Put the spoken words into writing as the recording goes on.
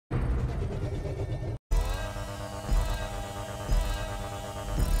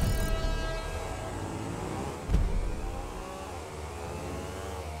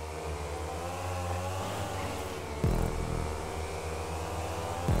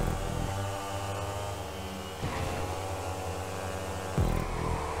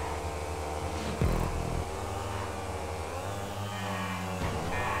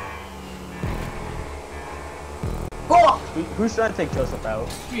Who's trying to take Joseph out?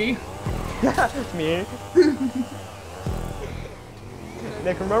 Me. It's me.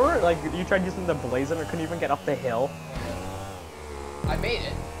 Nick, remember, like, you tried using the blazer and couldn't even get up the hill? I made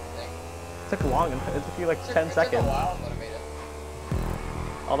it. It took long. It took you like 10 seconds. It took a while, but I made it.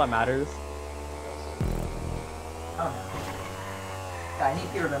 All that matters. Oh no. Yeah, I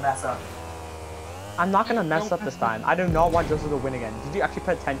need Peter to mess up. I'm not gonna mess up this time. I do not want Joseph to win again. Did you actually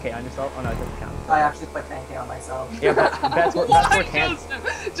put 10k on yourself? Oh no, it doesn't count. I actually put 10k on myself. Yeah, but that's where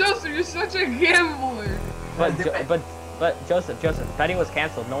Joseph? Joseph, you're such a gambler. But Joseph, betting was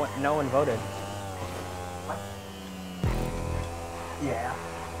canceled. No one voted. What? Yeah.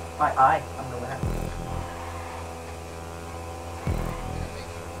 I'm the winner.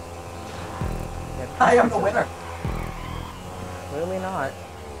 I am the winner. Really not.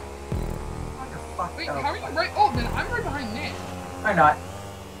 Wait, how are you right? Oh, then I'm right behind Nick. I'm not.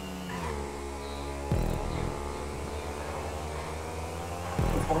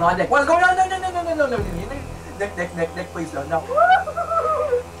 What's going on, Nick? What is going on? No. Nick, please don't. No.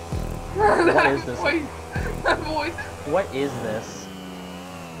 What is this? That voice. What is this?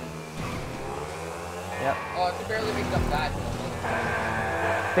 Yep. Oh, I can barely make up that.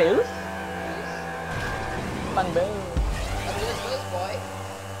 Boost? Fun boost. Boost, boy.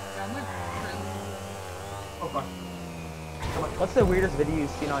 Yeah, I'm like, Oh, fuck. What's the weirdest video you've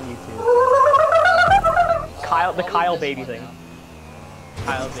seen on YouTube? The Kyle baby thing.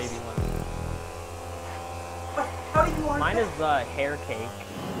 Kyle baby one. What? How do you want Mine is the hair cake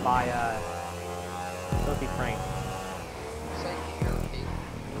by Sophie Frank. Say hair cake.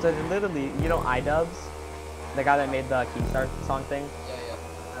 So literally, you know iDubbbz? The guy that made the Keystar song thing? Yeah.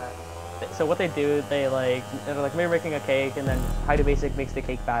 So what they do, they're like maybe making a cake, and then Haida Basic makes the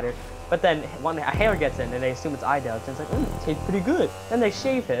cake batter. But then when a hair gets in, and they assume it's iDubbbz, and it's like, it tastes pretty good. Then they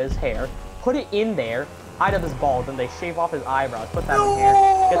shave his hair, put it in there. iDubbbz is bald, and they shave off his eyebrows, put that in here,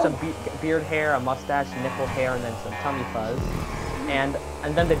 get some beard hair, a mustache, nipple hair, and then some tummy fuzz. And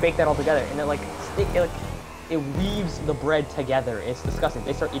then they bake that all together, and it weaves the bread together. It's disgusting.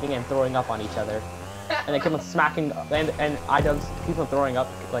 They start eating it and throwing up on each other. And they keep on smacking, and iDubbbz keeps on throwing up,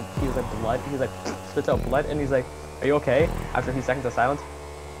 like, he was like blood, he's like, spits out blood, and he's like, are you okay? After a few seconds of silence,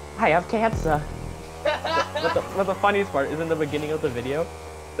 I have cancer. But the funniest part is in the beginning of the video,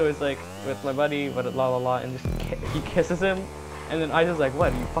 so it's like, with my buddy, but la la la, and he kisses him, and then iDubbbz like,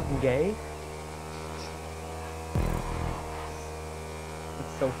 what, are you fucking gay?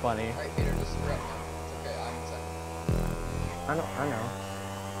 It's so funny. Alright, Peter, just screw up now. It's okay, I'm second. I know.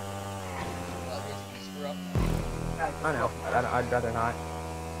 I know. I'd rather not.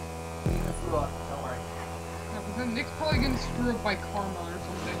 Don't worry. Yeah, but then Nick's probably gonna screw up by karma or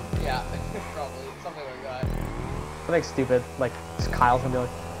something. Yeah, probably. Something like that. Something stupid, like Kyle's gonna be like,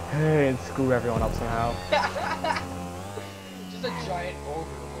 hey, and screw everyone up somehow. Just a giant ogre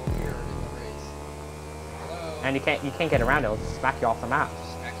will appear in the race. Hello? And you can't get around it, it'll just smack you off the map.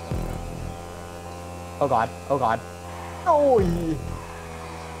 Just smack you on the mouth. Oh god. Oh yeah.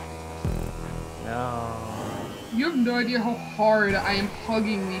 No. You have no idea how hard I am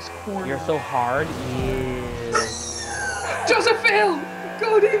hugging these corners. You're so hard. Yeah. Joseph failed!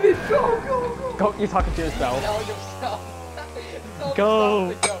 Go, David! Go! Go, you're talking to yourself. Tell yourself. Tell Go.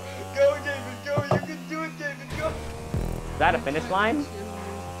 yourself to go. Go, David, go. You can do it, David, go. Is that a finish line?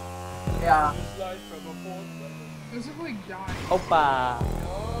 Yeah. Joseph like died. Opa.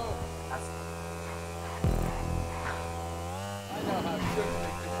 No. I know how to do it.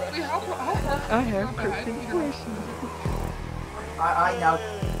 Wait, how far? I have cryptic questions. I now.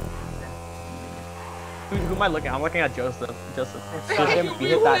 Who am I looking at? I'm looking at Joseph. Joseph Hey,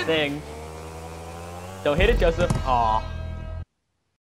 hit that thing. Don't hit it, Joseph. Aw.